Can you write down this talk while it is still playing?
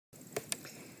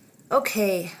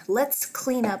Okay, let's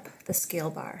clean up the scale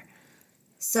bar.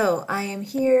 So I am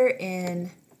here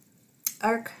in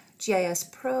ArcGIS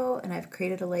Pro and I've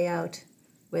created a layout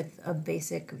with a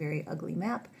basic, very ugly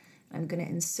map. I'm going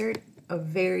to insert a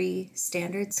very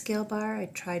standard scale bar. I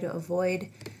try to avoid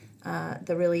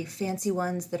the really fancy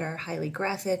ones that are highly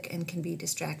graphic and can be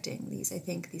distracting. I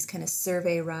think these kind of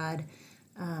survey rod,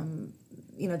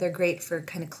 they're great for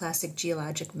kind of classic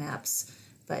geologic maps,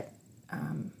 but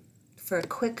for a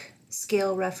quick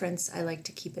scale reference, I like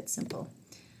to keep it simple.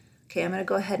 Okay, I'm going to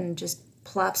go ahead and just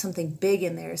plop something big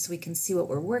in there so we can see what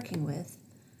we're working with.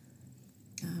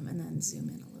 And then zoom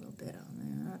in a little bit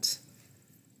on that.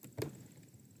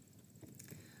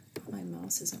 Oh, my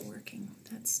mouse isn't working.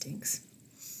 That stinks.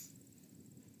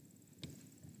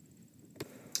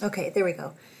 Okay, there we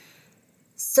go.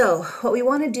 So what we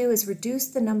want to do is reduce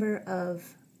the number of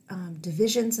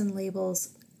divisions and labels,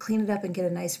 clean it up, and get a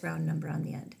nice round number on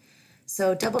the end.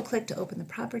 So double click to open the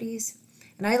properties.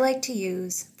 And I like to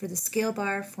use, for the scale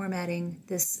bar formatting,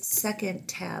 this second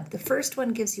tab. The first one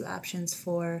gives you options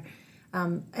for,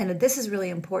 and this is really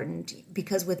important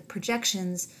because with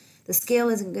projections, the scale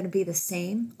isn't going to be the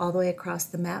same all the way across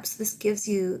the map. So this gives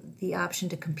you the option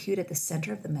to compute at the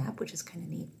center of the map, which is kind of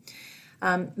neat.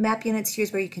 Map units,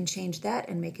 here's where you can change that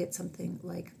and make it something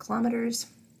like kilometers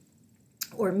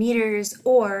or meters,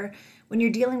 or when you're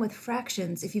dealing with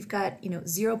fractions, if you've got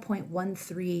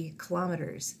 0.13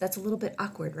 kilometers, that's a little bit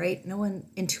awkward, right? No one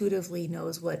intuitively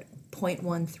knows what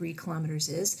 0.13 kilometers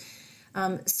is.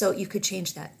 So you could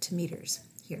change that to meters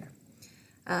here.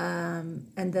 And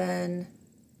then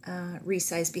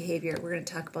resize behavior. We're going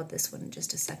to talk about this one in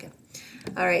just a second.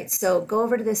 All right, so go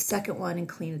over to this second one and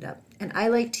clean it up. And I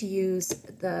like to use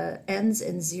the ends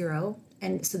and 0.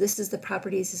 And so this is the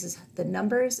properties, this is the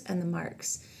numbers and the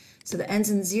marks. So the ends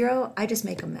in 0, I just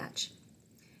make them match.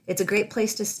 It's a great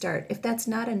place to start. If that's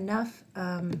not enough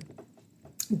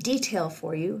detail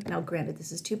for you, now granted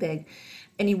this is too big,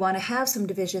 and you want to have some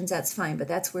divisions, that's fine, but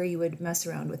that's where you would mess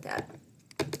around with that.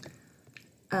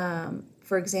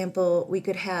 For example, we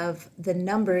could have the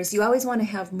numbers. You always want to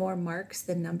have more marks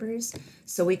than numbers.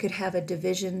 So we could have a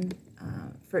division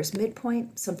first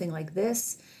midpoint, something like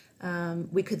this.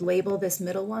 We could label this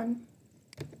middle one.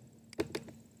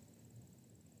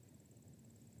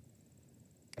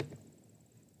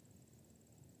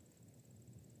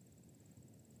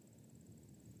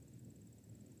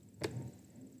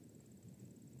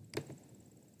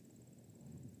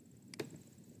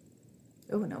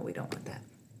 Oh no, we don't want that.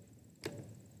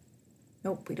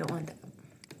 Nope, we don't want that.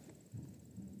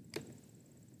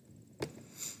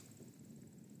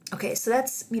 Okay, so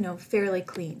that's, fairly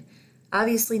clean.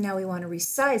 Obviously now we want to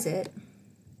resize it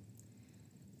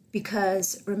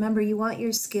because remember you want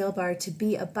your scale bar to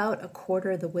be about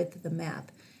 1/4 the width of the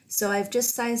map. So I've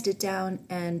just sized it down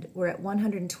and we're at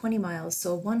 120 miles,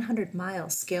 so a 100-mile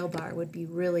scale bar would be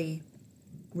really,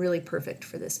 really perfect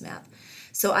for this map.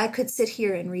 So I could sit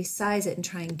here and resize it and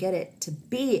try and get it to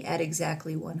be at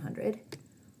exactly 100,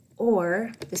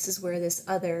 or this is where this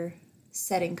other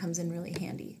setting comes in really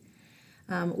handy.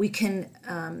 We can,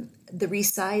 the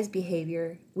resize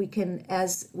behavior,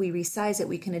 as we resize it,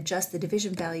 we can adjust the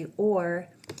division value, or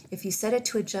if you set it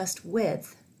to adjust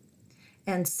width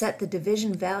and set the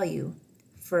division value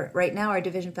for, right now our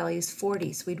division value is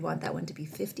 40, so we'd want that one to be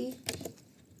 50.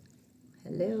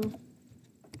 Hello.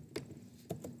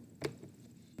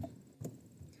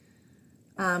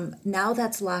 Now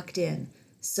that's locked in.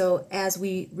 So as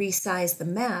we resize the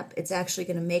map, it's actually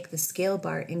going to make the scale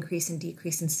bar increase and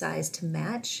decrease in size to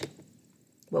match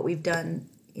what we've done,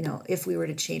 if we were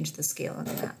to change the scale on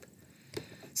the map.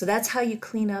 So that's how you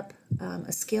clean up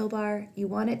a scale bar. You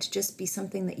want it to just be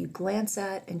something that you glance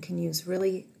at and can use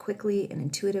really quickly and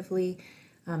intuitively.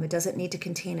 It doesn't need to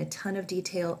contain a ton of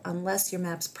detail unless your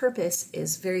map's purpose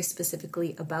is very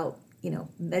specifically about,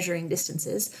 measuring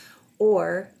distances,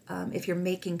 or if you're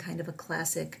making kind of a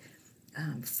classic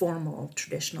formal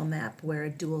traditional map where a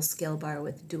dual scale bar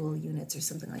with dual units or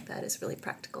something like that is really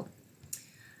practical.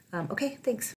 Okay, thanks.